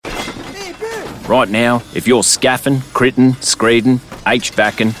Right now, if you're scaffing, critting, screeding,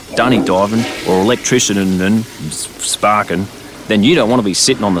 HVACing, dunny diving, or electrician and sparking, then you don't want to be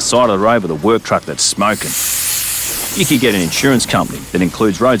sitting on the side of the road with a work truck that's smoking. You could get an insurance company that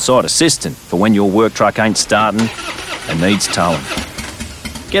includes roadside assistance for when your work truck ain't starting and needs towing.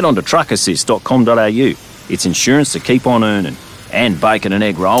 Get on to truckassist.com.au. It's insurance to keep on earning and bacon and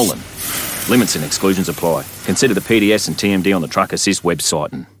egg rolling. Limits and exclusions apply. Consider the PDS and TMD on the Truck Assist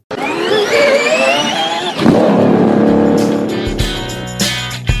website.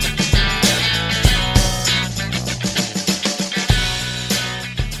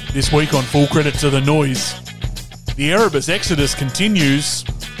 This week on Full Credit to the Noise, the Erebus exodus continues.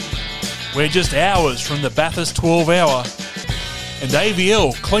 We're just hours from the Bathurst 12 hour, and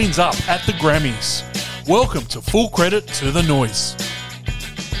AVL cleans up at the Grammys. Welcome to Full Credit to the Noise.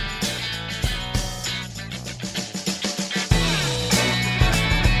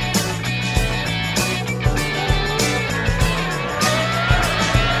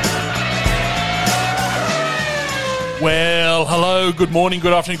 Well, hello, good morning,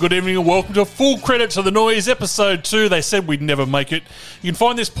 good afternoon, good evening, and welcome to Full Credit to the Noise, Episode 2. They said we'd never make it. You can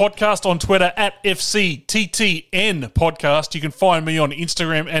find this podcast on Twitter at FCTTN Podcast. You can find me on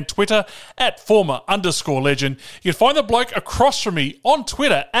Instagram and Twitter at former_legend. You can find the bloke across from me on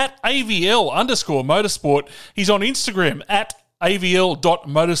Twitter at AVL_motorsport. He's on Instagram at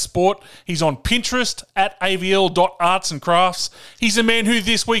avl.motorsport. He's on Pinterest at avl.artsandcrafts. He's a man who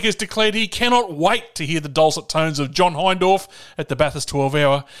this week has declared he cannot wait to hear the dulcet tones of John Hindorf at the Bathurst 12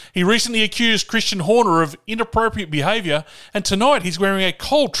 hour. He recently accused Christian Horner of inappropriate behaviour, and tonight he's wearing a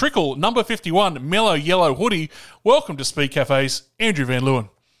Cold Trickle number 51 mellow yellow hoodie. Welcome to Speed Cafe's Andrew Van Leeuwen.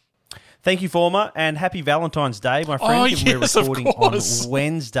 Thank you, Former, and happy Valentine's Day, my friend. Oh, We're yes, recording of on course.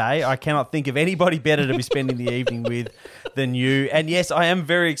 Wednesday. I cannot think of anybody better to be spending the evening with than you. And yes, I am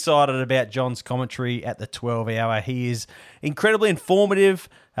very excited about John's commentary at the 12 hour. He is incredibly informative,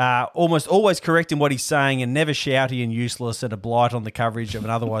 almost always correct in what he's saying, and never shouty and useless and a blight on the coverage of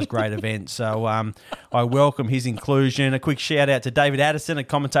an otherwise great event. So I welcome his inclusion. A quick shout out to David Addison, a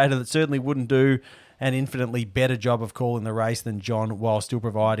commentator that certainly wouldn't do an infinitely better job of calling the race than John, while still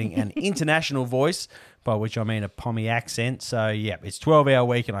providing an international voice, by which I mean a Pommy accent. So, yeah, it's 12-hour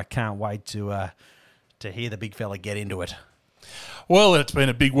week, and I can't wait to hear the big fella get into it. Well, it's been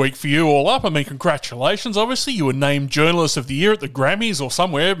a big week for you all up. I mean, congratulations. Obviously, you were named Journalist of the Year at the Grammys or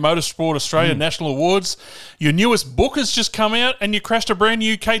somewhere, Motorsport Australia National Awards. Your newest book has just come out, and you crashed a brand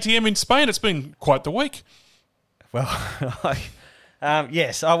new KTM in Spain. It's been quite the week. Well,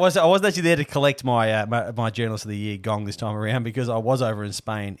 yes, I wasn't actually there to collect my my Journalist of the Year gong this time around, because I was over in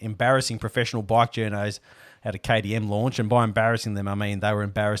Spain embarrassing professional bike journos at a KTM launch, and by embarrassing them, I mean they were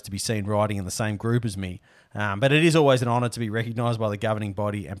embarrassed to be seen riding in the same group as me. But it is always an honour to be recognised by the governing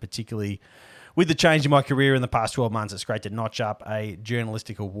body, and particularly with the change in my career in the past 12 months, it's great to notch up a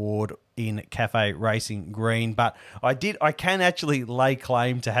journalistic award in Cafe Racing Green. But I can actually lay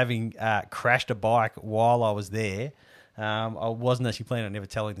claim to having crashed a bike while I was there. I wasn't actually planning on never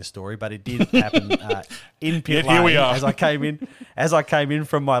telling the story, but it did happen in pit lane. Here we are. As I came in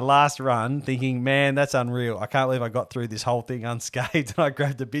from my last run, thinking, man, that's unreal. I can't believe I got through this whole thing unscathed. And I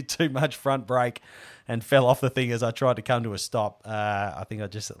grabbed a bit too much front brake and fell off the thing as I tried to come to a stop. I think I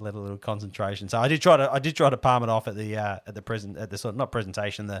just let a little concentration. So I did try to palm it off at the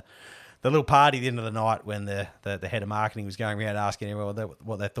little party at the end of the night when the head of marketing was going around asking everyone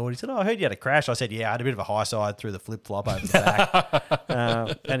what they thought. He said, I heard you had a crash. I said, yeah, I had a bit of a high side through the flip-flop over the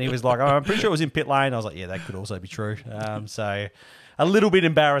back. And he was like, I'm pretty sure it was in pit lane. I was like, yeah, that could also be true. So a little bit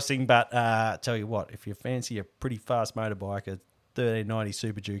embarrassing, but tell you what, if you fancy a pretty fast motorbike, a 1390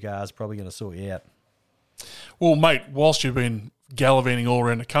 Super Duke R is probably going to sort you out. Well, mate, whilst you've been gallivanting all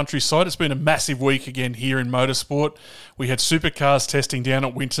around the countryside, it's been a massive week again here in motorsport. We had supercars testing down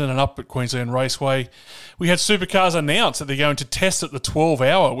at Winton and up at Queensland Raceway. We had supercars announce that they're going to test at the 12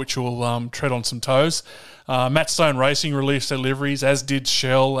 hour, which will tread on some toes. Matt Stone Racing released their liveries, as did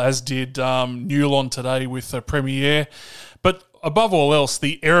Shell, as did Newlon today with Premiere. But above all else,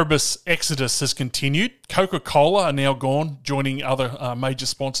 the Erebus exodus has continued. Coca-Cola are now gone, joining other major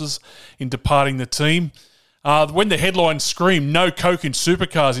sponsors in departing the team. When the headlines screamed, no Coke in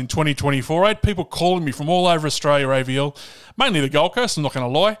supercars in 2024, I had people calling me from all over Australia, AVL, mainly the Gold Coast, I'm not going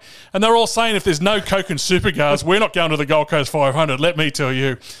to lie. And they're all saying if there's no Coke in supercars, we're not going to the Gold Coast 500, let me tell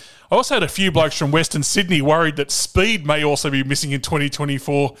you. I also had a few blokes from Western Sydney worried that speed may also be missing in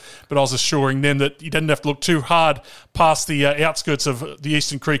 2024, but I was assuring them that you didn't have to look too hard past the outskirts of the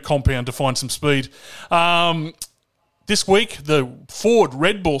Eastern Creek compound to find some speed. This week, the Ford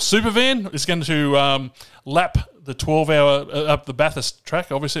Red Bull Supervan is going to lap the 12-hour up the Bathurst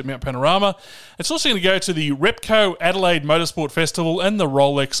track, obviously at Mount Panorama. It's also going to go to the Repco Adelaide Motorsport Festival and the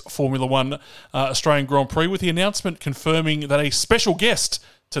Rolex Formula One Australian Grand Prix, with the announcement confirming that a special guest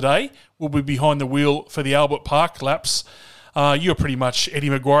today will be behind the wheel for the Albert Park laps. You're pretty much Eddie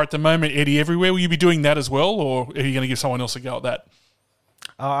Maguire at the moment, Eddie everywhere. Will you be doing that as well, or are you going to give someone else a go at that?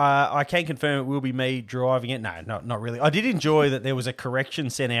 I can confirm it will be me driving it. No, not really. I did enjoy that there was a correction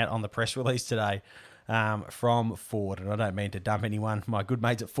sent out on the press release today from Ford, and I don't mean to dump anyone, my good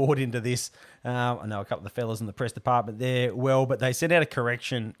mates at Ford, into this. I know a couple of the fellas in the press department there but they sent out a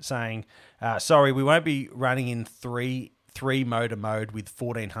correction saying, sorry, we won't be running in three motor mode with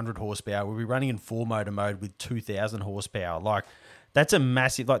 1,400 horsepower. We'll be running in 4 motor mode with 2,000 horsepower. Like, that's a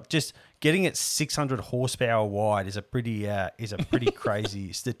massive, like, just getting it 600 horsepower wide is a pretty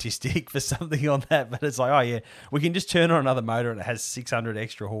crazy statistic for something on that. But it's like, oh yeah, we can just turn on another motor and it has 600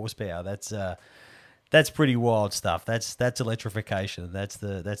 extra horsepower. That's pretty wild stuff. That's electrification. That's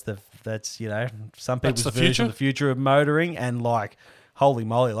you know, some people's version of the future of motoring. And like, holy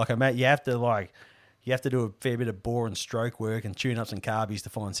moly, like, you have to do a fair bit of bore and stroke work and tune up some carbies to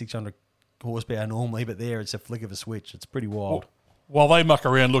find 600 horsepower normally, but there it's a flick of a switch. It's pretty wild. While they muck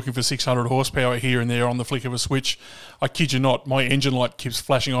around looking for 600 horsepower here and there on the flick of a switch, I kid you not, my engine light keeps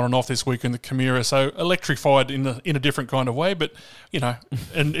flashing on and off this week in the Chimera, so electrified in a different kind of way. But, you know,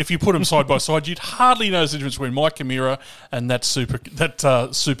 and if you put them side by side, you'd hardly know the difference between my Chimera and that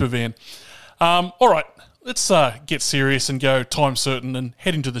super van. All right, let's get serious and go time certain and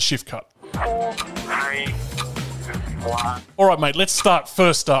head into the shift cut. 4, 3, 1. All right, mate, let's start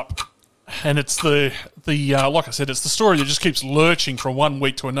first up. And it's the like I said, it's the story that just keeps lurching from one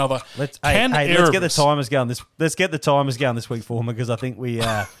week to another. Let's get the timers going. Let's get the timers going this week for me, because I think we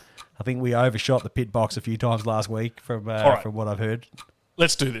overshot the pit box a few times last week from what I've heard.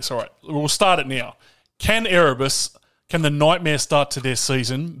 Let's do this. All right, we'll start it now. Can the nightmare start to their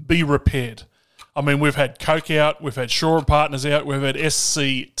season be repaired? I mean, we've had Coke out, we've had Shaw and Partners out, we've had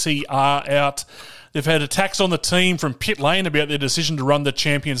SCTR out. They've had attacks on the team from pit lane about their decision to run the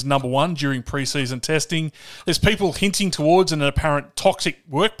champions number 1 during pre-season testing. There's people hinting towards an apparent toxic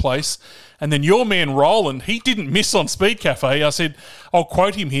workplace. And then your man Roland, he didn't miss on Speed Cafe. I said, I'll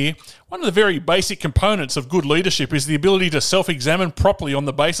quote him here, one of the very basic components of good leadership is the ability to self-examine properly on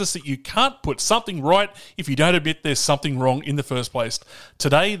the basis that you can't put something right if you don't admit there's something wrong in the first place.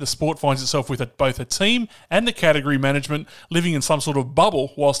 Today, the sport finds itself with both a team and the category management living in some sort of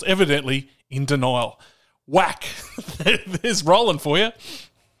bubble whilst evidently in denial. Whack. There's Roland for you.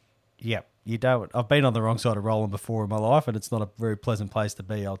 Yep. You don't. I've been on the wrong side of Roland before in my life, and it's not a very pleasant place to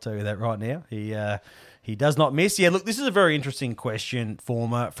be, I'll tell you that right now. He does not miss. Yeah, look, this is a very interesting question,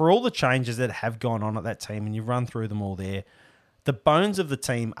 Former. For all the changes that have gone on at that team, and you've run through them all there, the bones of the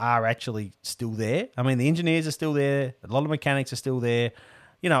team are actually still there. I mean, the engineers are still there. A lot of mechanics are still there.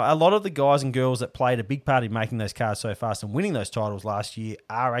 You know, a lot of the guys and girls that played a big part in making those cars so fast and winning those titles last year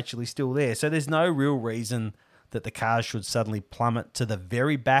are actually still there. So there's no real reason that the cars should suddenly plummet to the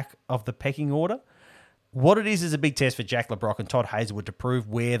very back of the pecking order. What it is a big test for Jack LeBrock and Todd Hazelwood to prove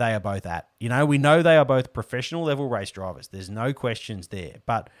where they are both at. You know, we know they are both professional level race drivers. There's no questions there.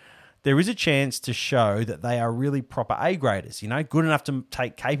 But there is a chance to show that they are really proper A-graders, you know, good enough to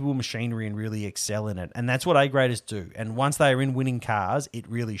take capable machinery and really excel in it. And that's what A-graders do. And once they are in winning cars, it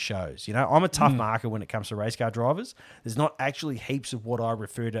really shows. You know, I'm a tough marker when it comes to race car drivers. There's not actually heaps of what I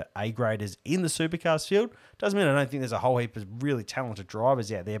refer to A-graders in the supercars field. Doesn't mean I don't think there's a whole heap of really talented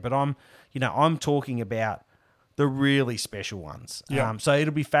drivers out there, but I'm talking about the really special ones. Yeah. So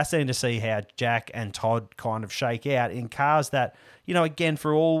it'll be fascinating to see how Jack and Todd kind of shake out in cars that, you know, again,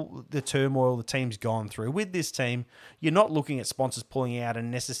 for all the turmoil the team's gone through, with this team, you're not looking at sponsors pulling out and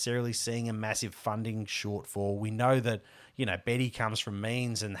necessarily seeing a massive funding shortfall. We know that, you know, Betty comes from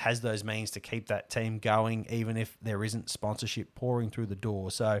means and has those means to keep that team going, even if there isn't sponsorship pouring through the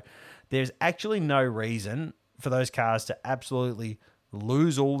door. So there's actually no reason for those cars to absolutely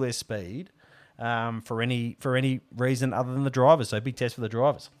lose all their speed for any reason other than the drivers. So big test for the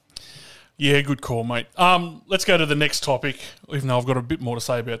drivers. Yeah, good call, mate. Let's go to the next topic, even though I've got a bit more to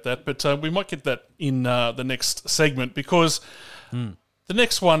say about that. But we might get that in the next segment, because the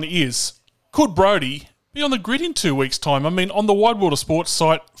next one is, could Brodie be on the grid in 2 weeks' time? I mean, on the Wide World of Sports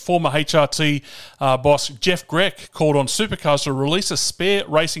site, former HRT boss Jeff Grech called on Supercars to release a spare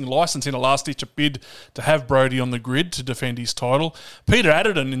racing licence in a last-ditch bid to have Brodie on the grid to defend his title. Peter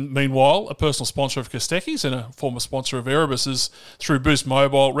Adderton, meanwhile, a personal sponsor of Kostekis and a former sponsor of Erebus through Boost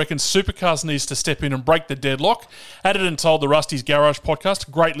Mobile, reckons Supercars needs to step in and break the deadlock. Adderton told the Rusty's Garage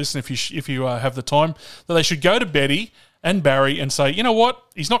podcast, great listen if you have the time, that they should go to Betty and Barry and say, you know what,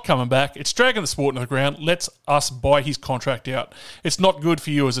 he's not coming back. It's dragging the sport into the ground. Let's us buy his contract out. It's not good for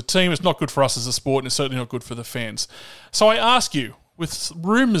you as a team. It's not good for us as a sport, and it's certainly not good for the fans. So I ask you, with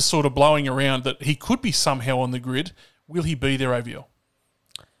rumours sort of blowing around that he could be somehow on the grid, will he be there, AVL?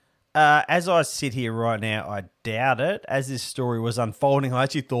 As I sit here right now, I doubt it. As this story was unfolding, I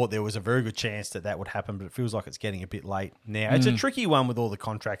actually thought there was a very good chance that would happen, but it feels like it's getting a bit late now. It's a tricky one with all the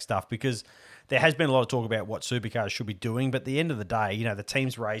contract stuff because there has been a lot of talk about what supercars should be doing, but at the end of the day, you know, the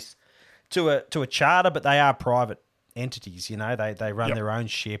teams race to a charter, but they are private entities. You know, they run their own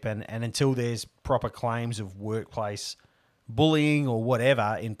ship, and until there's proper claims of workplace bullying or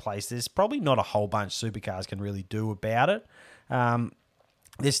whatever in place, there's probably not a whole bunch supercars can really do about it.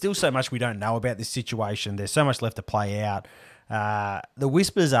 There's still so much we don't know about this situation. There's so much left to play out. The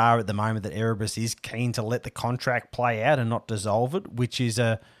whispers are at the moment that Erebus is keen to let the contract play out and not dissolve it, which is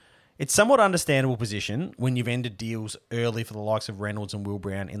it's somewhat understandable position when you've ended deals early for the likes of Reynolds and Will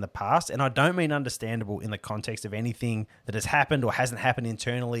Brown in the past. And I don't mean understandable in the context of anything that has happened or hasn't happened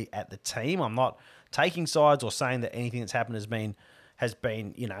internally at the team. I'm not taking sides or saying that anything that's happened has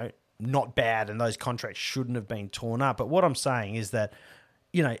been, you know, not bad and those contracts shouldn't have been torn up. But what I'm saying is that,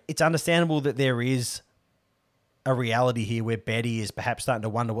 you know, it's understandable that there is a reality here where Betty is perhaps starting to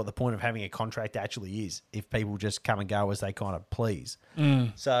wonder what the point of having a contract actually is if people just come and go as they kind of please.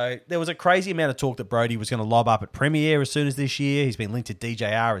 So there was a crazy amount of talk that Brodie was going to lob up at Premier as soon as this year. He's been linked to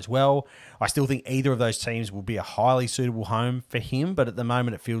DJR as well. I still think either of those teams will be a highly suitable home for him, but at the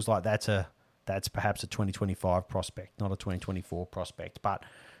moment it feels like that's perhaps a 2025 prospect, not a 2024 prospect. But,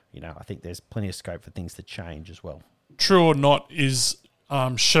 you know, I think there's plenty of scope for things to change as well. True or not, is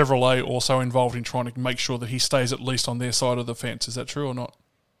Chevrolet also involved in trying to make sure that he stays at least on their side of the fence? Is that true or not?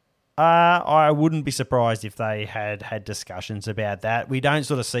 I wouldn't be surprised if they had discussions about that. We don't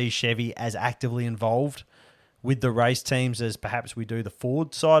sort of see Chevy as actively involved with the race teams as perhaps we do the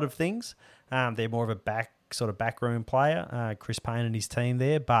Ford side of things. They're more of a backroom player, Chris Payne and his team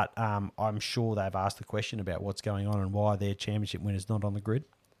there, but I'm sure they've asked the question about what's going on and why their championship winner's not on the grid.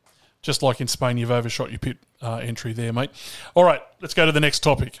 Just like in Spain, you've overshot your pit entry there, mate. All right, let's go to the next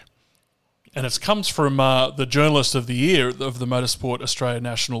topic. And it comes from the Journalist of the Year of the Motorsport Australia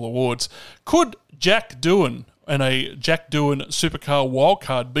National Awards. Could Jack Doohan and a Jack Doohan supercar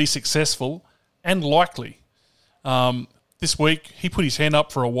wildcard be successful and likely? This week, he put his hand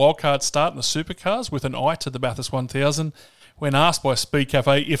up for a wildcard start in the supercars with an eye to the Bathurst 1000. When asked by Speed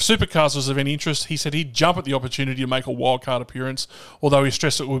Cafe if supercars was of any interest, he said he'd jump at the opportunity to make a wildcard appearance, although he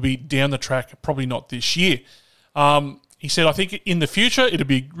stressed it would be down the track, probably not this year. He said, I think in the future it'd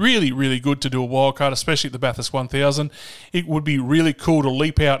be really, really good to do a wildcard, especially at the Bathurst 1000. It would be really cool to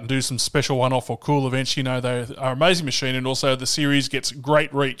leap out and do some special one-off or cool events. You know, they are an amazing machine, and also the series gets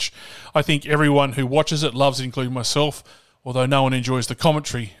great reach. I think everyone who watches it loves it, including myself, although no one enjoys the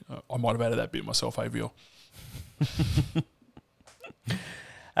commentary. I might have added that bit myself, AVL.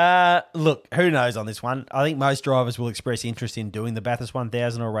 Look, who knows on this one? I think most drivers will express interest in doing the Bathurst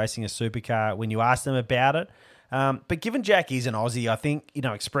 1000 or racing a supercar when you ask them about it. But given Jack is an Aussie, I think, you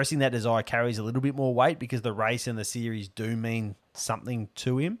know, expressing that desire carries a little bit more weight because the race and the series do mean something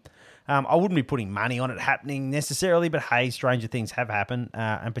to him. I wouldn't be putting money on it happening necessarily, but hey, stranger things have happened,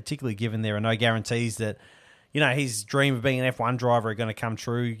 and particularly given there are no guarantees that, you know, his dream of being an F1 driver are going to come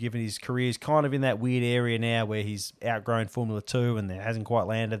true, given his career is kind of in that weird area now where he's outgrown Formula 2 and there hasn't quite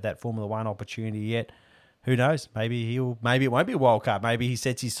landed that Formula 1 opportunity yet. Who knows? Maybe it won't be a wild card. Maybe he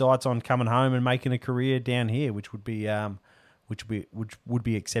sets his sights on coming home and making a career down here, which would be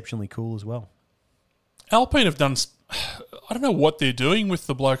exceptionally cool as well. Alpine have done, I don't know what they're doing with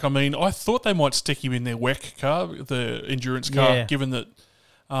the bloke. I mean, I thought they might stick him in their WEC car, the endurance car, given that.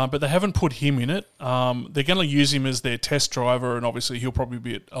 But they haven't put him in it. They're going to use him as their test driver, and obviously he'll probably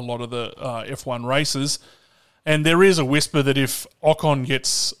be at a lot of the F1 races. And there is a whisper that if Ocon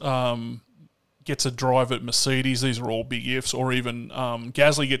gets a drive at Mercedes, these are all big ifs, or even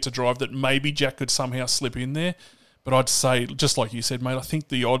Gasly gets a drive, that maybe Jack could somehow slip in there. But I'd say, just like you said, mate, I think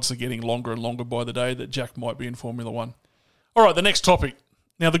the odds are getting longer and longer by the day that Jack might be in Formula 1. All right, the next topic.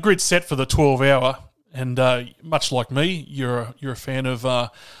 Now, the grid's set for the 12-hour. And much like me, you're a fan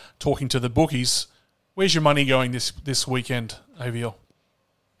of talking to the bookies. Where's your money going this weekend, AVL?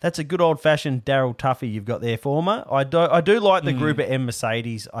 That's a good old-fashioned Daryl Tuffy you've got there, former. I do like the group at M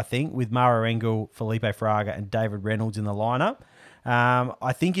Mercedes, I think, with Mara Engel, Felipe Fraga and David Reynolds in the lineup.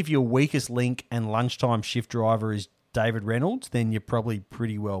 I think if your weakest link and lunchtime shift driver is David Reynolds, then you're probably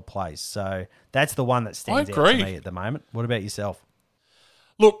pretty well placed. So that's the one that stands out to me at the moment. What about yourself?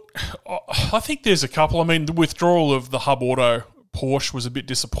 Look, I think there's a couple. I mean, the withdrawal of the Hub Auto Porsche was a bit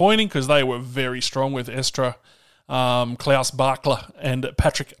disappointing because they were very strong with Estra Klaus Barkler and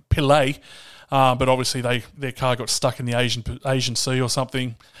Patrick Pillay. But obviously their car got stuck in the Asian Sea or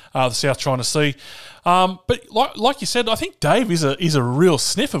something, the South China Sea. But like you said, I think Dave is a real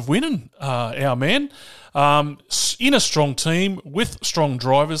sniff of winning, our man. In a strong team with strong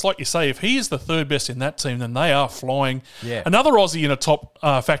drivers. Like you say, if he is the third best in that team, then they are flying. Yeah. Another Aussie in a top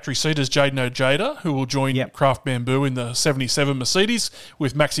factory seat is Jaden Ojeda, who will join Kraft Bamboo in the 77 Mercedes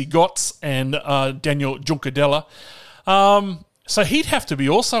with Maxi Gotts and Daniel Juncadella. So he'd have to be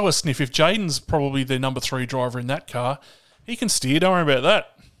also a sniff. If Jaden's probably the number 3 driver in that car, he can steer. Don't worry about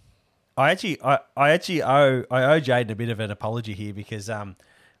that. I actually owe Jaden a bit of an apology here because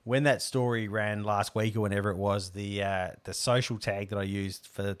when that story ran last week or whenever it was, the social tag that I used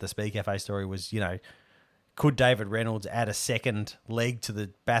for the Speed Cafe story was, could David Reynolds add a second leg to the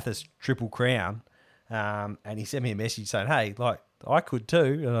Bathurst Triple Crown? And he sent me a message saying, hey, I could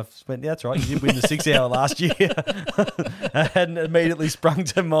too. And I went, yeah, that's right. You did win the 6 hour last year. I hadn't immediately sprung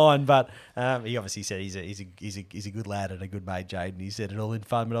to mind, but he obviously said he's a good lad and a good mate, Jaden. He said it all in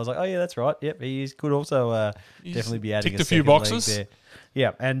fun, but I was like, oh yeah, that's right. Yep, he could also definitely be adding ticked a few boxes there.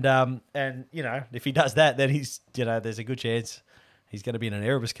 Yeah, and if he does that, then he's there's a good chance he's going to be in an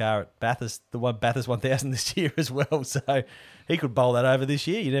Erebus car at Bathurst, the one Bathurst 1000 this year as well. So he could bowl that over this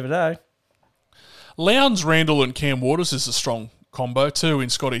year. You never know. Lowndes, Randall and Cam Waters is a strong combo too in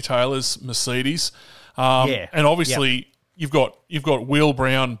Scotty Taylor's Mercedes. And obviously you've got Will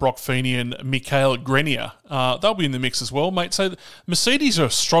Brown, Brock Feeney and Mikhail Grenier. They'll be in the mix as well, mate. So Mercedes are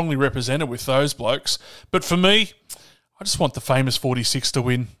strongly represented with those blokes. But for me, I just want the famous 46 to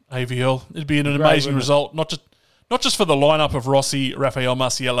win AVL. It'd be an amazing result, not just for the lineup of Rossi, Rafael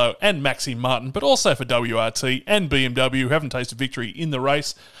Marciello and Maxime Martin, but also for WRT and BMW, who haven't tasted victory in the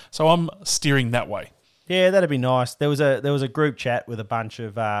race. So I'm steering that way. Yeah, that'd be nice. There was a group chat with a bunch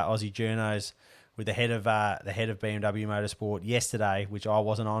of Aussie journos with the head of BMW Motorsport yesterday, which I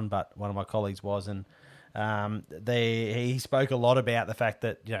wasn't on, but one of my colleagues was, and he spoke a lot about the fact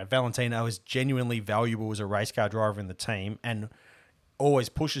that Valentino is genuinely valuable as a race car driver in the team and always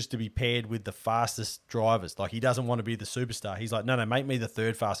pushes to be paired with the fastest drivers. Like, he doesn't want to be the superstar. He's like, no, make me the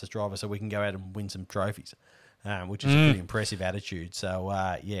third fastest driver so we can go out and win some trophies, which is a pretty impressive attitude. So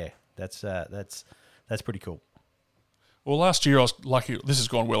that's pretty cool. Well, last year I was lucky. This has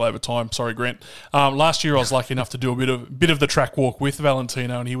gone well over time. Sorry, Grant. Last year I was lucky enough to do a bit of the track walk with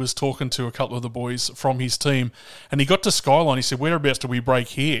Valentino, and he was talking to a couple of the boys from his team, and he got to Skyline. He said, "Whereabouts do we break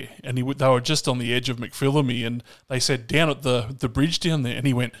here?" And they were just on the edge of McPhillamy, and they said, "Down at the bridge down there." And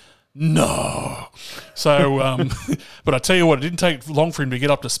he went, "No." So, but I tell you what, it didn't take long for him to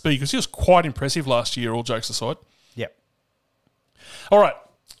get up to speed because he was quite impressive last year. All jokes aside. Yep. All right.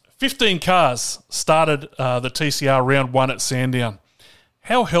 15 cars started the TCR round 1 at Sandown.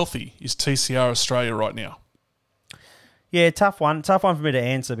 How healthy is TCR Australia right now? Yeah, tough one for me to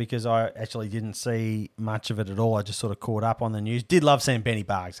answer because I actually didn't see much of it at all. I just sort of caught up on the news. Did love seeing Benny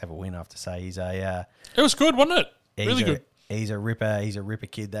Barks have a win, I have to say. He's a it was good, wasn't it? Really good. He's a ripper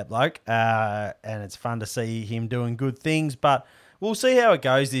kid, that bloke. And it's fun to see him doing good things, but we'll see how it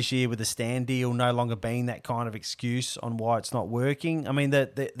goes this year with the stand deal no longer being that kind of excuse on why it's not working. I mean,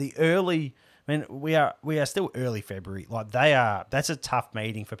 the early, we are still early February. Like, that's a tough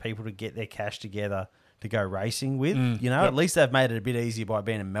meeting for people to get their cash together to go racing with. At least they've made it a bit easier by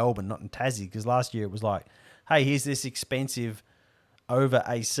being in Melbourne, not in Tassie, because last year it was like, hey, here's this expensive over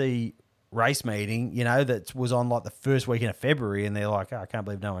AC race meeting, that was on like the first weekend of February, and they're like, oh, I can't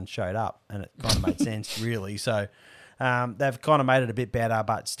believe no one showed up, and it kind of made sense, really. So they've kind of made it a bit better,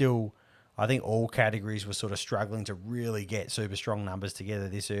 but still, I think all categories were sort of struggling to really get super strong numbers together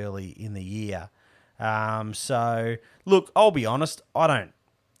this early in the year. So, look, I'll be honest, I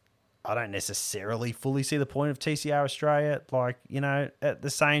don't necessarily fully see the point of TCR Australia. Like, at the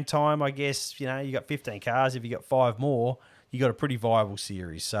same time, I guess, you got 15 cars. If you got 5 more, you got a pretty viable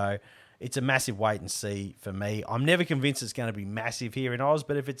series. So it's a massive wait and see for me. I'm never convinced it's going to be massive here in Oz,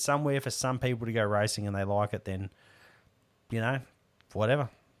 but if it's somewhere for some people to go racing and they like it, then, whatever.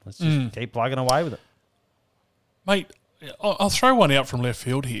 Let's just keep plugging away with it. Mate, I'll throw one out from left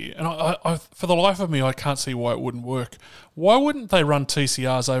field here, and I for the life of me, I can't see why it wouldn't work. Why wouldn't they run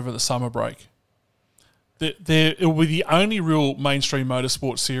TCRs over the summer break? It will be the only real mainstream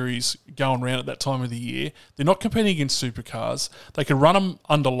motorsport series going around at that time of the year. They're not competing against supercars. They can run them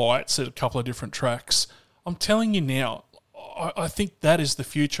under lights at a couple of different tracks. I'm telling you now, I think that is the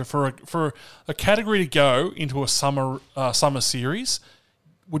future for a category to go into a summer series.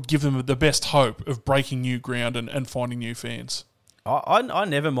 Would give them the best hope of breaking new ground and finding new fans. I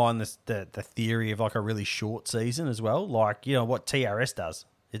never mind the theory of like a really short season as well. Like, what TRS does.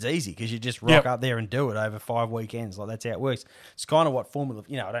 It's easy because you just rock up there and do it over 5 weekends. Like, that's how it works. It's kind of what Formula...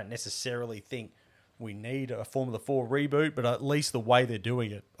 I don't necessarily think we need a Formula 4 reboot, but at least the way they're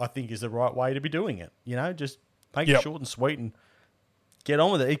doing it, I think, is the right way to be doing it. Just make it short and sweet and get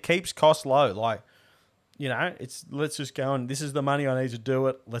on with it. It keeps costs low. Like, it's let's just go and this is the money I need to do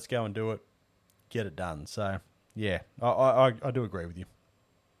it. Let's go and do it. Get it done. So, yeah, I do agree with you.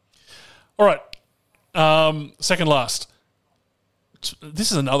 All right. Second last.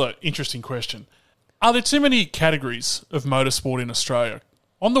 This is another interesting question. Are there too many categories of motorsport in Australia?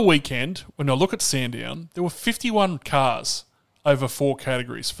 On the weekend, when I look at Sandown, there were 51 cars over 4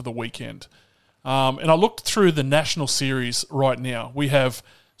 categories for the weekend. And I looked through the national series right now. We have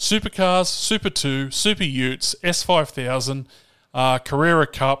Supercars, Super 2, Super Utes, S5000, Carrera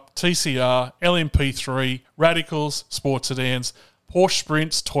Cup, TCR, LMP3, Radicals, Sports Sedans, Porsche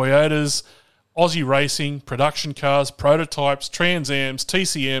Sprints, Toyotas, Aussie Racing, production cars, prototypes, Trans Ams,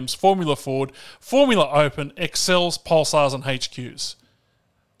 TCMs, Formula Ford, Formula Open, Excels, Pulsars and HQs.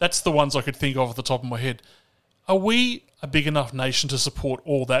 That's the ones I could think of off the top of my head. Are we a big enough nation to support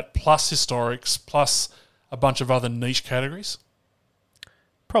all that, plus historics, plus a bunch of other niche categories?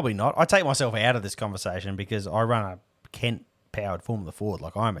 Probably not. I take myself out of this conversation because I run a Kent-powered Formula Ford.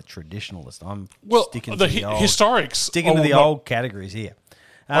 Like, I'm a traditionalist. I'm sticking to the old, historics. Sticking to the old categories here.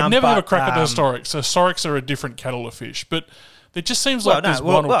 I'd never have a crack at the historics. Historics are a different kettle of fish, but it just seems like there's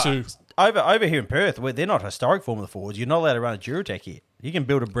one or two. Over here in Perth, they're not historic Formula Fords. You're not allowed to run a Duratec here. You can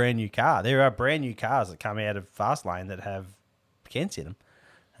build a brand new car. There are brand new cars that come out of Fastlane that have Kents in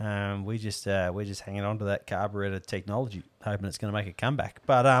them. We're just hanging on to that carburetor technology, hoping it's going to make a comeback.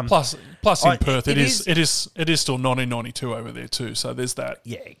 But plus in Perth, it is still 1992 over there too. So there's that.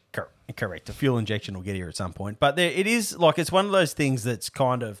 Yeah, correct. A fuel injection will get here at some point. But it is like, it's one of those things that's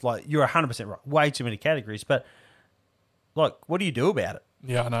kind of like, you're 100% right. Way too many categories. But like, what do you do about it?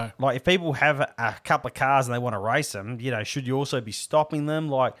 Yeah, I know. Like, if people have a couple of cars and they want to race them, should you also be stopping them?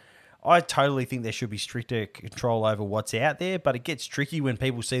 Like, I totally think there should be stricter control over what's out there, but it gets tricky when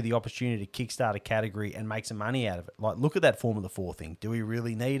people see the opportunity to kickstart a category and make some money out of it. Like, look at that Formula 4 thing. Do we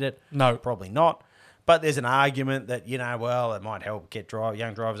really need it? No. Probably not. But there's an argument that, it might help get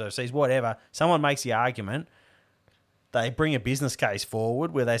young drivers overseas, whatever. Someone makes the argument. They bring a business case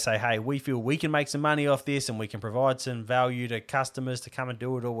forward where they say, hey, we feel we can make some money off this and we can provide some value to customers to come and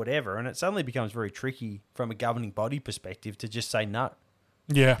do it or whatever. And it suddenly becomes very tricky from a governing body perspective to just say no.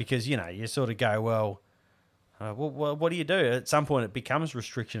 Yeah. Because, you sort of go, well, what do you do? At some point it becomes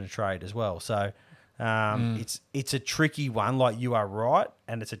restriction of trade as well. So it's a tricky one. Like, you are right,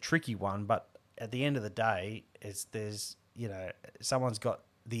 and it's a tricky one. But at the end of the day, there's someone's got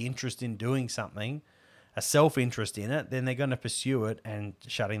the interest in doing something, a self-interest in it, then they're going to pursue it, and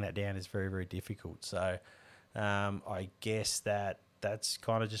shutting that down is very, very difficult. So I guess that's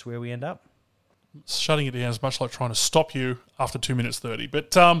kind of just where we end up. Shutting it down is much like trying to stop you after 2 minutes 30.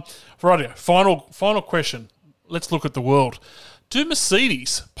 But right, final question. Let's look at the world. Do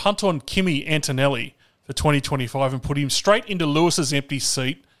Mercedes punt on Kimi Antonelli for 2025 and put him straight into Lewis's empty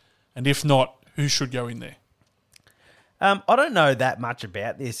seat? And if not, who should go in there? I don't know that much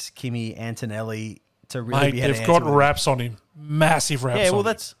about this Kimi Antonelli to really be able to they've got raps on him. Massive raps on him. Yeah,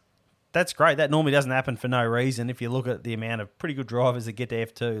 well, that's great. That normally doesn't happen for no reason. If you look at the amount of pretty good drivers that get to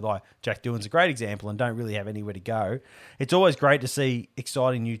F2, like Jack Doohan's a great example and don't really have anywhere to go. It's always great to see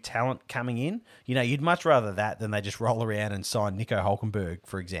exciting new talent coming in. You'd much rather that than they just roll around and sign Nico Hulkenberg,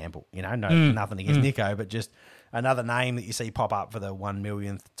 for example. Nothing against Nico, but just another name that you see pop up for the 1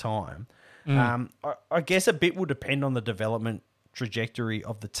 millionth time. I guess a bit will depend on the development trajectory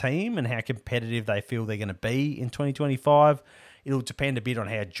of the team and how competitive they feel they're going to be in 2025. It'll depend a bit on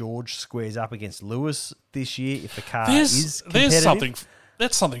how George squares up against Lewis this year if the car is competitive.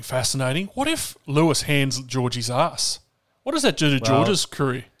 That's something fascinating. What if Lewis hands Georgie's ass? What does that do to George's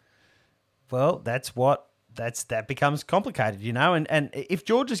career? Well, that becomes complicated, and if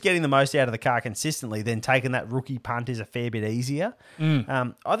George is getting the most out of the car consistently, then taking that rookie punt is a fair bit easier.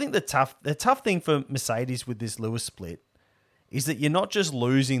 I think the tough thing for Mercedes with this Lewis split is that you're not just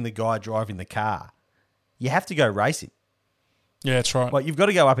losing the guy driving the car. You have to go racing. Yeah, that's right. Like, you've got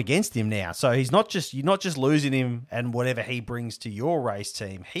to go up against him now. So you're not just losing him and whatever he brings to your race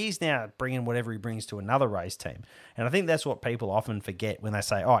team. He's now bringing whatever he brings to another race team. And I think that's what people often forget when they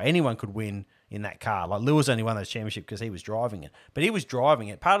say, oh, anyone could win in that car. Like, Lewis only won those championships because he was driving it. But he was driving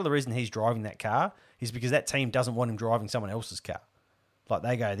it. Part of the reason he's driving that car is because that team doesn't want him driving someone else's car. Like,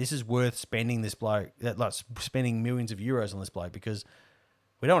 they go, this is worth spending this bloke, like spending millions of euros on this bloke because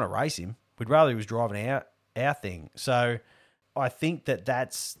we don't want to race him. We'd rather he was driving our thing. So I think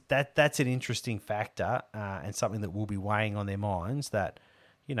that's an interesting factor and something that will be weighing on their minds that,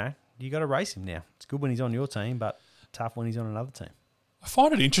 you got to race him now. It's good when he's on your team, but tough when he's on another team. I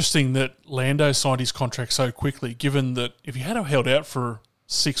find it interesting that Lando signed his contract so quickly, given that if he had held out for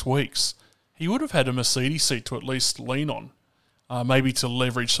 6 weeks, he would have had a Mercedes seat to at least lean on, maybe to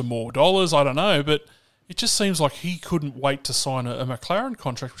leverage some more dollars, I don't know, but it just seems like he couldn't wait to sign a McLaren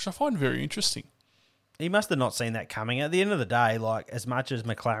contract, which I find very interesting. He must have not seen that coming. At the end of the day, like, as much as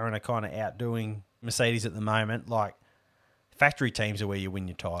McLaren are kind of outdoing Mercedes at the moment, like, factory teams are where you win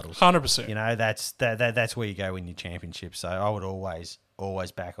your titles. 100%. That's where you go win your championships. So I would always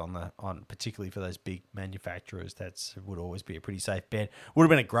back on particularly for those big manufacturers. Would always be a pretty safe bet. Would have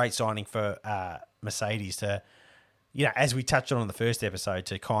been a great signing for Mercedes to, as we touched on in the first episode,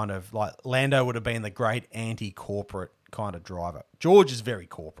 to kind of like Lando would have been the great anti-corporate kind of driver. George is very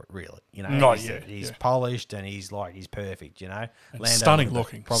corporate, really. He's polished and he's perfect. Lando stunning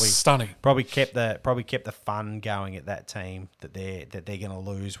looking, stunning. Probably kept the fun going at that team that they're going to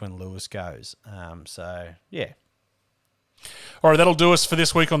lose when Lewis goes. So yeah. All right, that'll do us for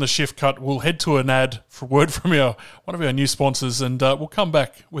this week on the Shift Cut. We'll head to an ad for word from one of our new sponsors, and we'll come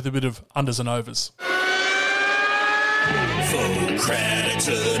back with a bit of unders and overs. Full credit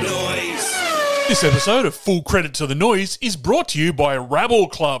to the noise. This episode of Full Credit to the Noise is brought to you by Rabble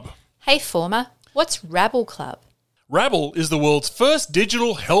Club. Hey, Former, what's Rabble Club? Rabble is the world's first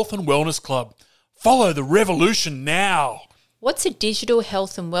digital health and wellness club. Follow the revolution now. What's a digital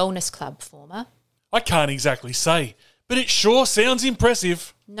health and wellness club, Former? I can't exactly say, but it sure sounds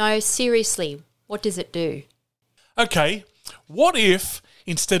impressive. No, seriously, what does it do? Okay, what if,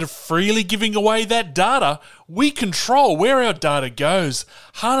 instead of freely giving away that data, we control where our data goes,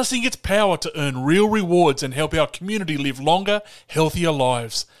 harnessing its power to earn real rewards and help our community live longer, healthier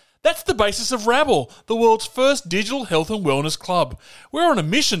lives? That's the basis of Rabble, the world's first digital health and wellness club. We're on a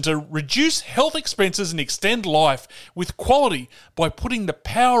mission to reduce health expenses and extend life with quality by putting the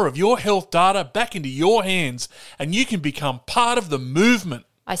power of your health data back into your hands, and you can become part of the movement.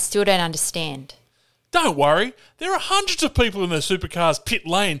 I still don't understand. Don't worry, there are hundreds of people in the supercars pit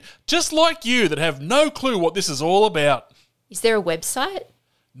lane just like you that have no clue what this is all about. Is there a website?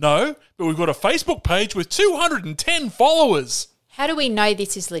 No, but we've got a Facebook page with 210 followers. How do we know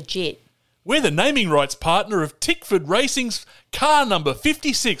this is legit? We're the naming rights partner of Tickford Racing's car number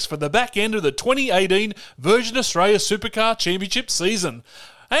 56 for the back end of the 2018 Virgin Australia Supercar Championship season.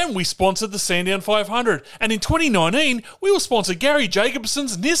 And we sponsored the Sandown 500. And in 2019, we will sponsor Gary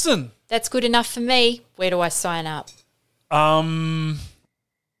Jacobson's Nissan. That's good enough for me. Where do I sign up?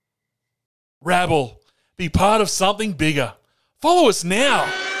 Rabble. Be part of something bigger. Follow us now.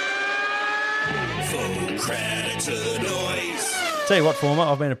 Full credit to the noise. Tell you what, Former,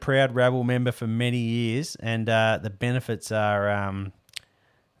 I've been a proud Rabble member for many years, and the benefits are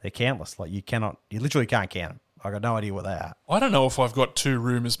they're countless. Like you literally can't count them. I got no idea what they are. I don't know if I've got two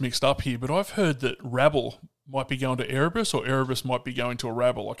rumours mixed up here, but I've heard that Rabble might be going to Erebus or Erebus might be going to a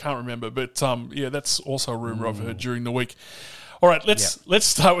Rabble. I can't remember, but that's also a rumour I've heard during the week. All right, let's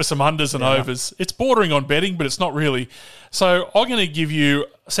start with some unders and overs. It's bordering on betting, but it's not really. So I'm going to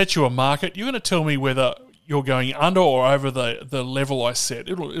set you a market. You're going to tell me whether you're going under or over the level I set.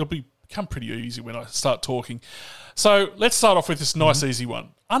 It'll become pretty easy when I start talking. So let's start off with this nice easy one.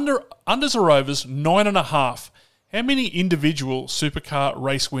 Unders or overs, 9.5. How many individual supercar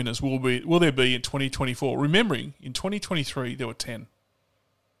race winners will there be in 2024? Remembering, in 2023 there were 10.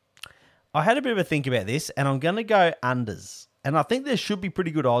 I had a bit of a think about this, and I'm going to go unders. And I think there should be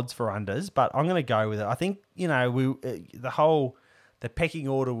pretty good odds for unders, but I'm going to go with it. I think the pecking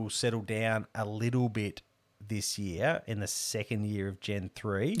order will settle down a little bit this year in the second year of Gen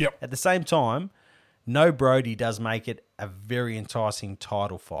 3. Yep. At the same time, no Brody does make it a very enticing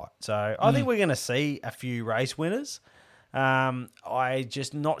title fight. So I think we're going to see a few race winners. I'm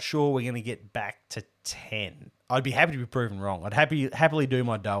just not sure we're going to get back to 10. I'd be happy to be proven wrong. I'd happily do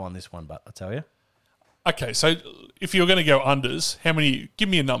my dough on this one, but I'll tell you. Okay, so if you're going to go unders, how many? Give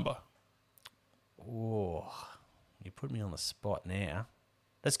me a number. Oh, you put me on the spot now.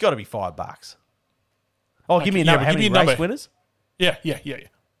 That's got to be $5. Oh, okay, give me a number. How many race winners? Yeah.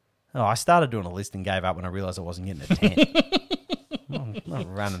 Oh, I started doing a list and gave up when I realised I wasn't getting a 10. I'm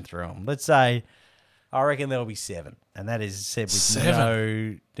not running through them. Let's say, I reckon there'll be 7. And that is said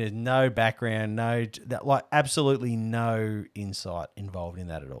with there's no background, absolutely no insight involved in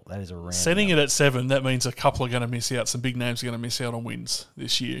that at all. That is a random Setting number. it at 7, that means a couple are going to miss out. Some big names are going to miss out on wins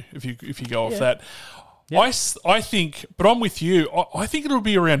this year if you go off that. Yep. I think, but I'm with you. I think it'll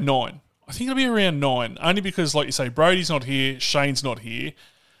be around 9. Only because, like you say, Brody's not here, Shane's not here.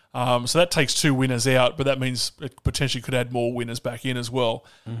 So that takes 2 winners out, but that means it potentially could add more winners back in as well.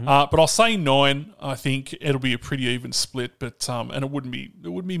 But I'll say 9. I think it'll be a pretty even split, but and it wouldn't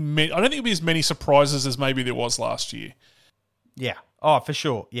be many, I don't think it'll be as many surprises as maybe there was last year. Yeah. Oh, for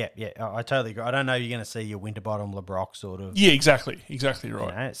sure. Yeah. I totally agree. I don't know you're going to see your Winterbottom LeBrock sort of. Yeah, exactly right. You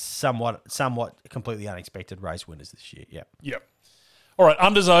know, somewhat completely unexpected race winners this year. Yeah. Yep. All right,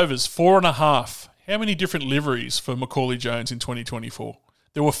 unders overs 4.5. How many different liveries for Macaulay Jones in 2024?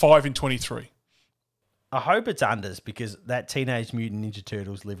 There were 5 in 23. I hope it's unders because that Teenage Mutant Ninja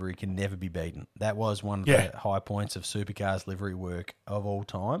Turtles livery can never be beaten. That was one of the high points of Supercars livery work of all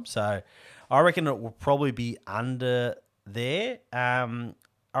time. So I reckon it will probably be under there. I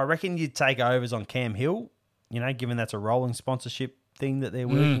reckon you'd take overs on Cam Hill, given that's a rolling sponsorship thing that they're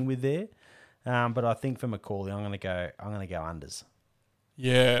working with there. But I think for Macaulay, I'm going to go unders.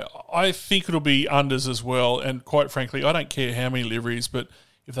 Yeah, I think it'll be unders as well. And quite frankly, I don't care how many liveries, but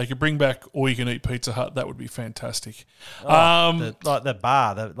if they could bring back all-you-can-eat Pizza Hut, that would be fantastic. The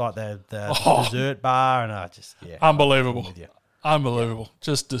bar, the dessert bar, and unbelievable, unbelievable.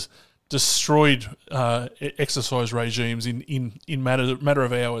 Yep. Just destroyed exercise regimes in matter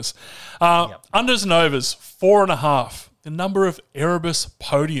of hours. Unders and overs 4.5. The number of Erebus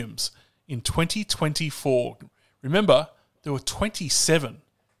podiums in 2024. Remember, there were 27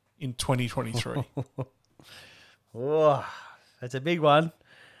 in 2023. Oh, that's a big one.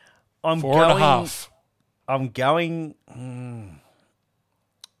 4.5. I'm going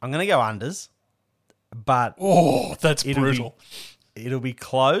to go unders, but that's brutal. It'll be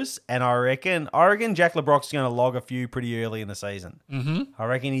close, and I reckon Jack LeBrock's going to log a few pretty early in the season. I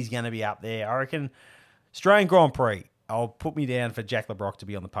reckon he's going to be up there. I reckon Australian Grand Prix. I'll put me down for Jack LeBrock to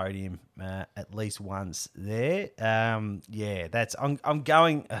be on the podium at least once there. I'm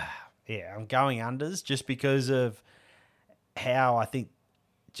going unders just because of how I think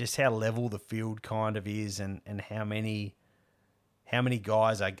just how level the field kind of is and how many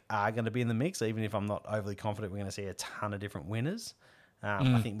guys are going to be in the mix. Even if I'm not overly confident we're going to see a ton of different winners.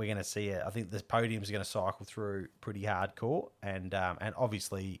 I think we're going to see I think this podium is going to cycle through pretty hardcore, and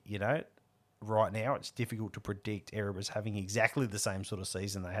obviously right now, it's difficult to predict Erebus having exactly the same sort of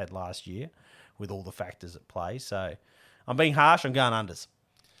season they had last year with all the factors at play. So I'm being harsh. I'm going unders.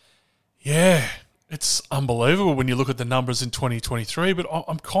 Yeah, it's unbelievable when you look at the numbers in 2023, but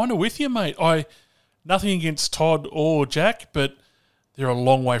I'm kind of with you, mate. Nothing against Todd or Jack, but they're a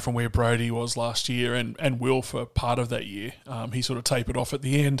long way from where Brody was last year and Will for part of that year. He sort of tapered off at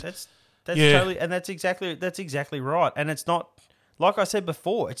the end. That's totally, and that's exactly right. And it's not, like I said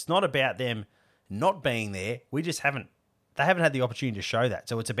before, it's not about them not being there. They haven't had the opportunity to show that.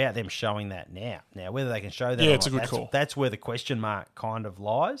 So it's about them showing that now. Now, whether they can show that or it's not, a good call. That's where the question mark kind of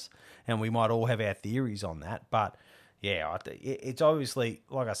lies. And we might all have our theories on that. But yeah, it's obviously,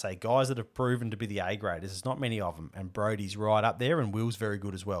 like I say, guys that have proven to be the A-graders. There's not many of them. And Brody's right up there and Will's very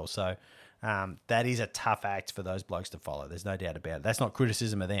good as well. So that is a tough act for those blokes to follow. There's no doubt about it. That's not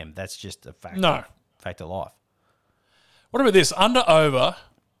criticism of them. That's just a fact of life. What about this? Under over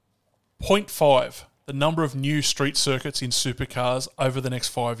 0.5, the number of new street circuits in supercars over the next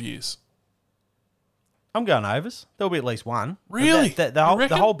 5 years. I'm going overs. There'll be at least one. Really? The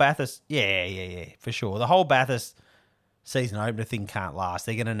whole Bathurst, yeah, for sure. The whole Bathurst season opener thing can't last.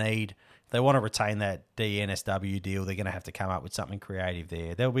 They're going to need, if they want to retain that DNSW deal, they're going to have to come up with something creative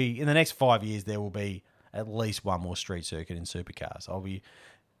there. There'll be, in the next 5 years, there will be at least one more street circuit in supercars. I mean,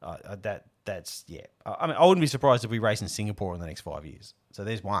 I wouldn't be surprised if we race in Singapore in the next 5 years. So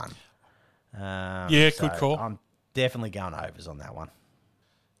there's one. Good call. I'm definitely going overs on that one.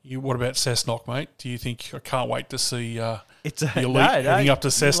 What about Cessnock, mate? Do you think, I can't wait to see the elite heading up to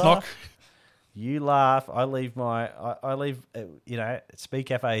Cessnock? You laugh. I leave Speed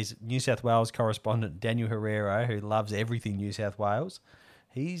Cafe's New South Wales correspondent Daniel Herrero, who loves everything New South Wales.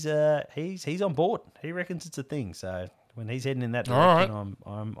 He's on board. He reckons it's a thing. So when he's heading in that direction,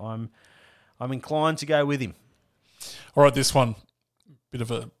 right. I'm inclined to go with him. All right, this one, bit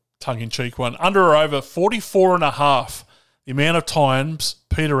of a tongue-in-cheek one. Under or over 44.5, the amount of times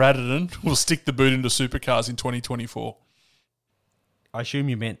Peter Adderton will stick the boot into supercars in 2024. I assume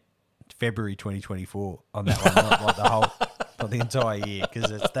you meant February 2024 on that one, not the entire year,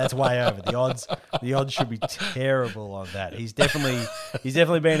 because that's way over. The odds should be terrible on that. He's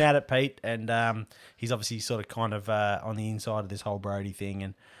definitely been at it, Pete, and he's obviously sort of kind of on the inside of this whole Brody thing,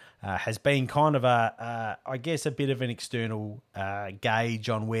 and has been kind of I guess a bit of an external gauge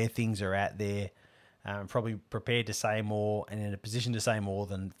on where things are at there. Probably prepared to say more and in a position to say more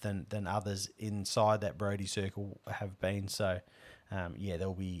than others inside that Brody circle have been. So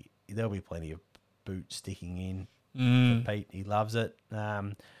there'll be plenty of boot sticking in for Pete. He loves it.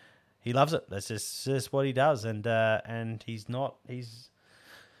 he loves it. That's just what he does, and he's to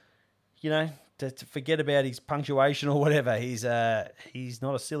forget about his punctuation or whatever. He's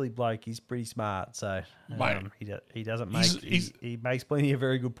not a silly bloke. He's pretty smart. So he doesn't make he makes plenty of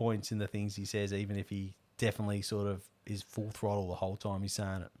very good points in the things he says, even if he definitely sort of is full throttle the whole time he's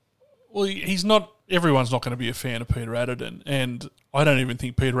saying it. Well, he's not. Everyone's not going to be a fan of Peter Adderton, and I don't even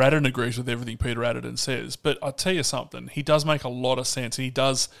think Peter Adderton agrees with everything Peter Adderton says. But I'll tell you something, he does make a lot of sense, and he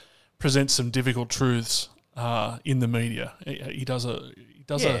does present some difficult truths in the media. He does a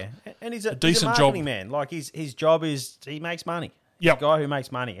and he's a a decent marketing job. man. Like his job is he makes money. Yep. He's a guy who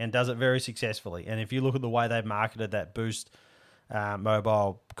makes money and does it very successfully. And if you look at the way they've marketed that Boost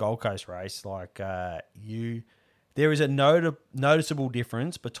mobile Gold Coast race, there is a noticeable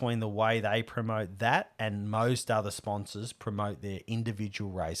difference between the way they promote that and most other sponsors promote their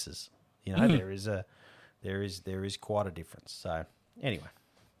individual races. You know, there is quite a difference. So anyway.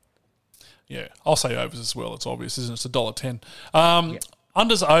 Yeah, I'll say overs as well. It's obvious, isn't it? It's $1.10.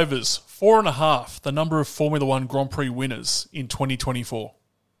 Unders overs, 4.5, the number of Formula One Grand Prix winners in 2024.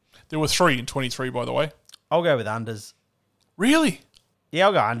 There were 3 in 23, by the way. I'll go with unders. Really? Yeah,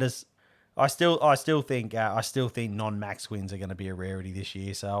 I'll go unders. I still think non-max wins are going to be a rarity this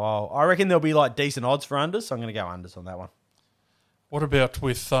year. So I reckon there'll be like decent odds for unders. So I'm going to go unders on that one. What about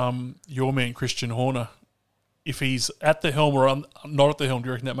with your man Christian Horner? If he's at the helm or not at the helm, do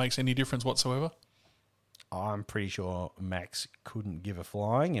you reckon that makes any difference whatsoever? I'm pretty sure Max couldn't give a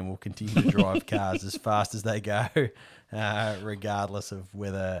flying and will continue to drive cars as fast as they go, regardless of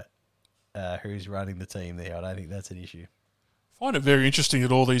whether who's running the team there. I don't think that's an issue. I find it very interesting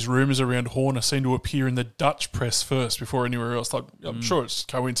that all these rumours around Horner seem to appear in the Dutch press first before anywhere else. I'm sure it's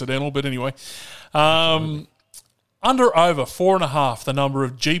coincidental, but anyway. Under over 4.5, the number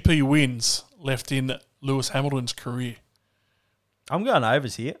of GP wins left in Lewis Hamilton's career. I'm going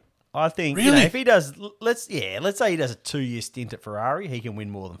overs here. I think really? If he does, let's say he does a 2-year stint at Ferrari, he can win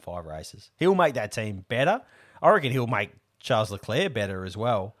more than 5 races. He'll make that team better. I reckon he'll make Charles Leclerc better as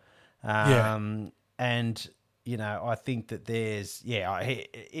well. And I think that there's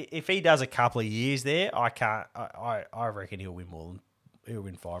if he does a couple of years there, I reckon he'll win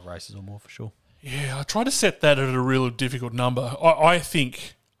 5 races or more for sure. Yeah, I try to set that at a real difficult number. I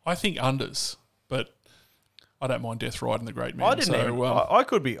think unders, but I don't mind death riding the great man. I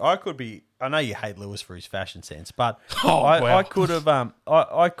could be. I know you hate Lewis for his fashion sense, but wow. I could have. I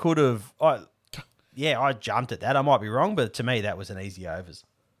jumped at that. I might be wrong, but to me that was an easy overs.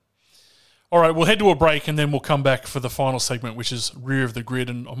 All right, we'll head to a break and then we'll come back for the final segment, which is rear of the grid.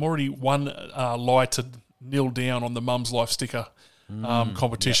 And I'm already one lie to nil down on the Mum's Life sticker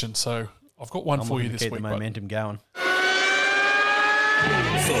competition. Yep. So I've got one for you this week. Keep the momentum going.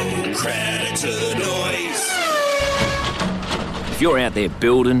 Full credit to the noise. If you're out there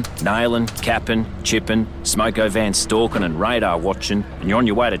building, nailing, capping, chipping, smoko van stalking and radar watching, and you're on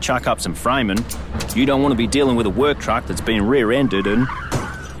your way to chuck up some framing, you don't want to be dealing with a work truck that's been rear-ended and...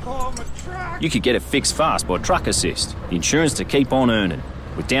 You could get it fixed fast by Truck Assist, the insurance to keep on earning,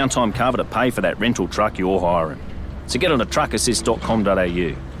 with downtime cover to pay for that rental truck you're hiring. So get on to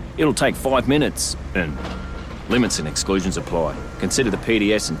truckassist.com.au. It'll take 5 minutes and... Limits and exclusions apply. Consider the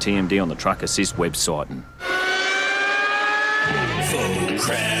PDS and TMD on the Truck Assist website. Full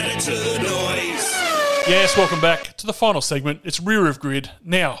credit to the noise. Yes, welcome back to the final segment. It's rear of grid.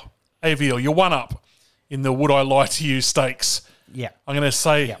 Now, AVL, you're one up in the Would I Lie to You stakes. Yeah. I'm going to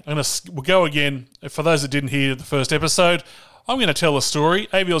say, we'll go again. For those that didn't hear the first episode, I'm going to tell a story.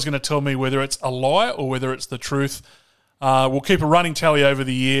 AVL's going to tell me whether it's a lie or whether it's the truth. We'll keep a running tally over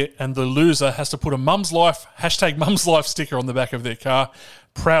the year, and the loser has to put a Mum's Life, #MumsLife sticker on the back of their car.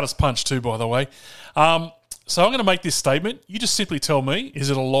 Proudest punch too, by the way. So I'm going to make this statement. You just simply tell me, is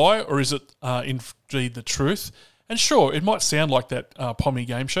it a lie or is it indeed the truth? And sure, it might sound like that Pommy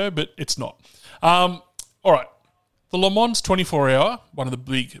game show, but it's not. All right. The Le Mans 24-hour, one of the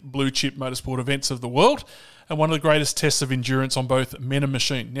big blue-chip motorsport events of the world, and one of the greatest tests of endurance on both men and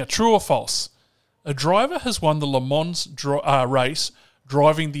machine. Now, true or false? A driver has won the Le Mans race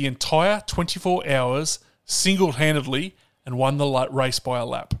driving the entire 24 hours single-handedly and won the race by a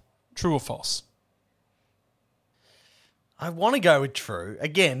lap. True or false? I want to go with true.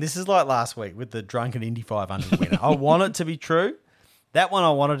 Again, this is like last week with the drunken Indy 500 winner. I want it to be true. That one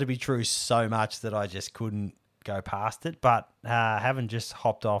I wanted to be true so much that I just couldn't go past it. But having just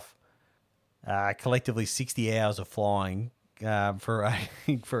hopped off collectively 60 hours of flying for a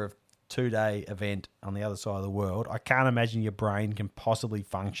 2-day event on the other side of the world, I can't imagine your brain can possibly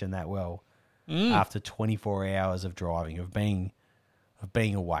function that well after 24 hours of driving, of being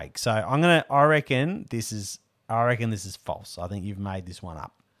awake. So I reckon this is false. I think you've made this one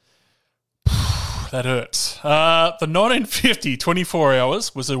up. that hurts. The 1950 24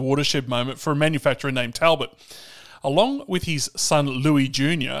 Hours was a watershed moment for a manufacturer named Talbot. Along with his son Louis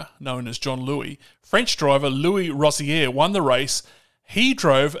Jr., known as John Louis, French driver Louis Rossier won the race. He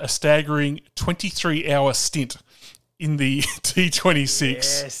drove a staggering 23-hour stint in the T26.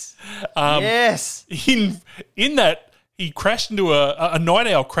 Yes. Yes. In that, he crashed into a night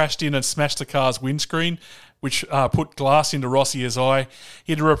owl crashed in and smashed the car's windscreen, which put glass into Rossier's eye.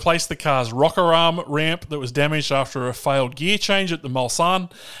 He had to replace the car's rocker arm ramp that was damaged after a failed gear change at the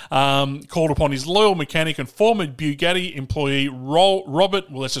Mulsanne. Called upon his loyal mechanic and former Bugatti employee, Robert,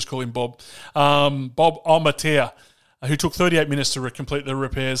 well, let's just call him Bob, Bob Amateur, who took 38 minutes to complete the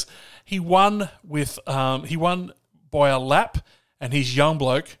repairs. He won by a lap, and his young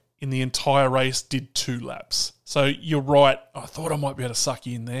bloke in the entire race did 2 laps. So you're right. I thought I might be able to suck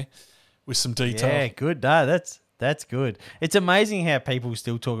you in there with some detail. Yeah, good. No, that's good. It's amazing how people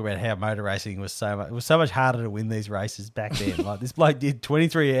still talk about how motor racing was so much harder to win these races back then. Like, this bloke did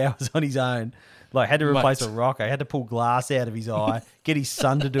 23 hours on his own. Like, had to replace a rocker, had to pull glass out of his eye, get his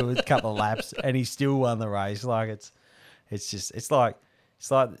son to do a couple of laps, and he still won the race. Like, it's like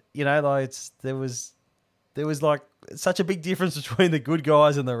there was like such a big difference between the good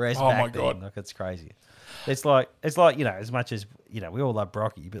guys and the rest. Oh back my then. God. Like, it's crazy. It's like as much as we all love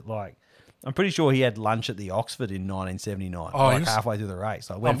Brocky, but like, I'm pretty sure he had lunch at the Oxford in 1979, halfway through the race.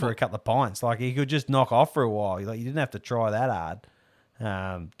 Like, went for a couple of pints. Like, he could just knock off for a while. Like, you didn't have to try that hard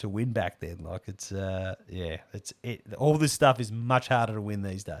to win back then. Like, all this stuff is much harder to win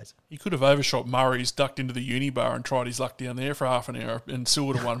these days. He could have overshot Murray's, ducked into the uni bar and tried his luck down there for half an hour and still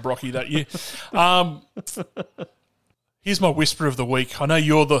would have won Brocky that year. Here's my whisper of the week. I know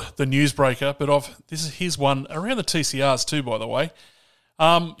you're the newsbreaker, but here's one around the TCRs too, by the way.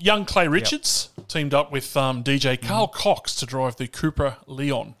 Young Clay Richards teamed up with DJ Carl Cox to drive the Cupra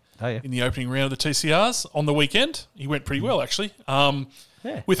Leon in the opening round of the TCRs on the weekend. He went pretty well, actually,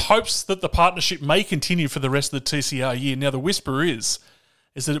 with hopes that the partnership may continue for the rest of the TCR year. Now, the whisper is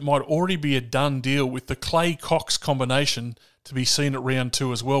that it might already be a done deal with the Clay-Cox combination to be seen at round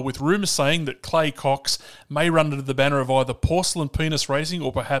 2 as well, with rumours saying that Clay-Cox may run under the banner of either Porcelain Penis Racing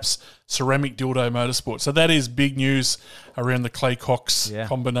or perhaps Ceramic Dildo Motorsport. So that is big news around the Clay-Cox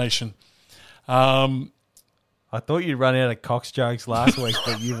combination. I thought you'd run out of Cox jokes last week,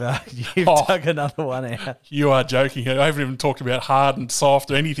 but you've dug another one out. You are joking. I haven't even talked about hard and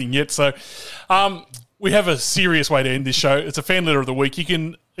soft or anything yet. So we have a serious way to end this show. It's a fan letter of the week. You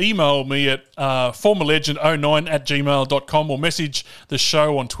can email me at formerlegend09@gmail.com or message the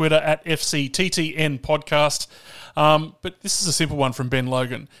show on Twitter at FCTTN podcast. But this is a simple one from Ben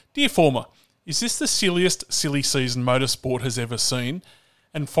Logan. Dear Former, is this the silliest silly season motorsport has ever seen?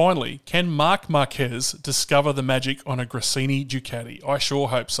 And finally, can Marc Marquez discover the magic on a Gresini Ducati? I sure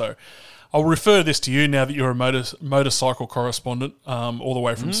hope so. I'll refer this to you now that you're a motorcycle correspondent all the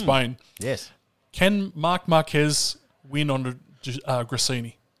way from Spain. Yes. Can Marc Marquez win on a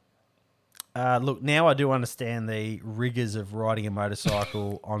Gresini? Look, now I do understand the rigours of riding a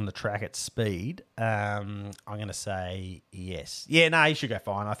motorcycle on the track at speed. I'm going to say yes. Yeah, no, he should go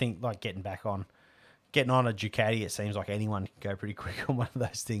fine. I think like getting on a Ducati, it seems like anyone can go pretty quick on one of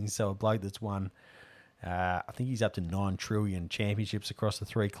those things. So a bloke that's won, I think he's up to 9 trillion championships across the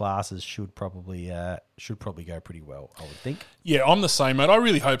 3 classes should probably go pretty well, I would think. Yeah, I'm the same, mate. I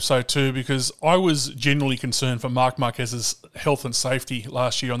really hope so too, because I was genuinely concerned for Marc Marquez's health and safety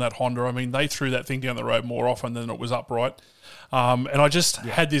last year on that Honda. I mean, they threw that thing down the road more often than it was upright, and I just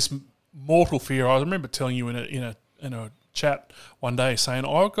had this mortal fear. I remember telling you in a chat one day saying,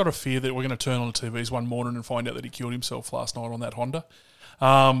 I've got a fear that we're going to turn on the TVs one morning and find out that he killed himself last night on that Honda.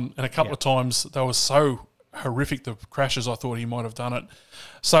 And a couple of times they were so horrific, the crashes, I thought he might have done it.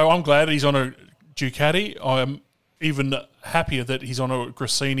 So I'm glad he's on a Ducati. I'm even happier that he's on a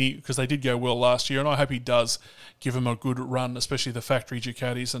Gresini because they did go well last year, and I hope he does give him a good run, especially the factory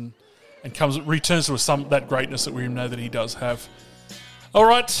Ducatis, and returns to that greatness that we know that he does have. All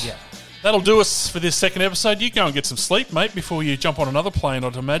right. Yeah. That'll do us for this second episode. You go and get some sleep, mate, before you jump on another plane,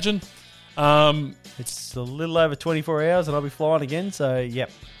 I'd imagine. It's a little over 24 hours and I'll be flying again, so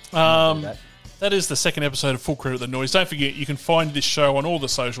yep. That is the second episode of Full Credit The Noise. Don't forget, you can find this show on all the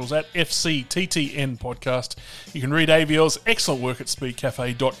socials at FCTTN Podcast. You can read AVL's excellent work at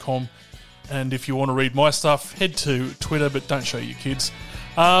speedcafe.com. And if you want to read my stuff, head to Twitter, but don't show your kids.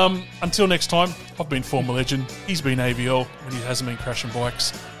 Until next time, I've been Former Legend. He's been AVL when he hasn't been crashing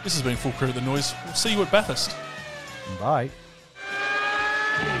bikes. This has been Full Credit The Noise. We'll see you at Bathurst. Bye.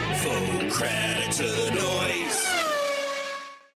 Full credit to the noise.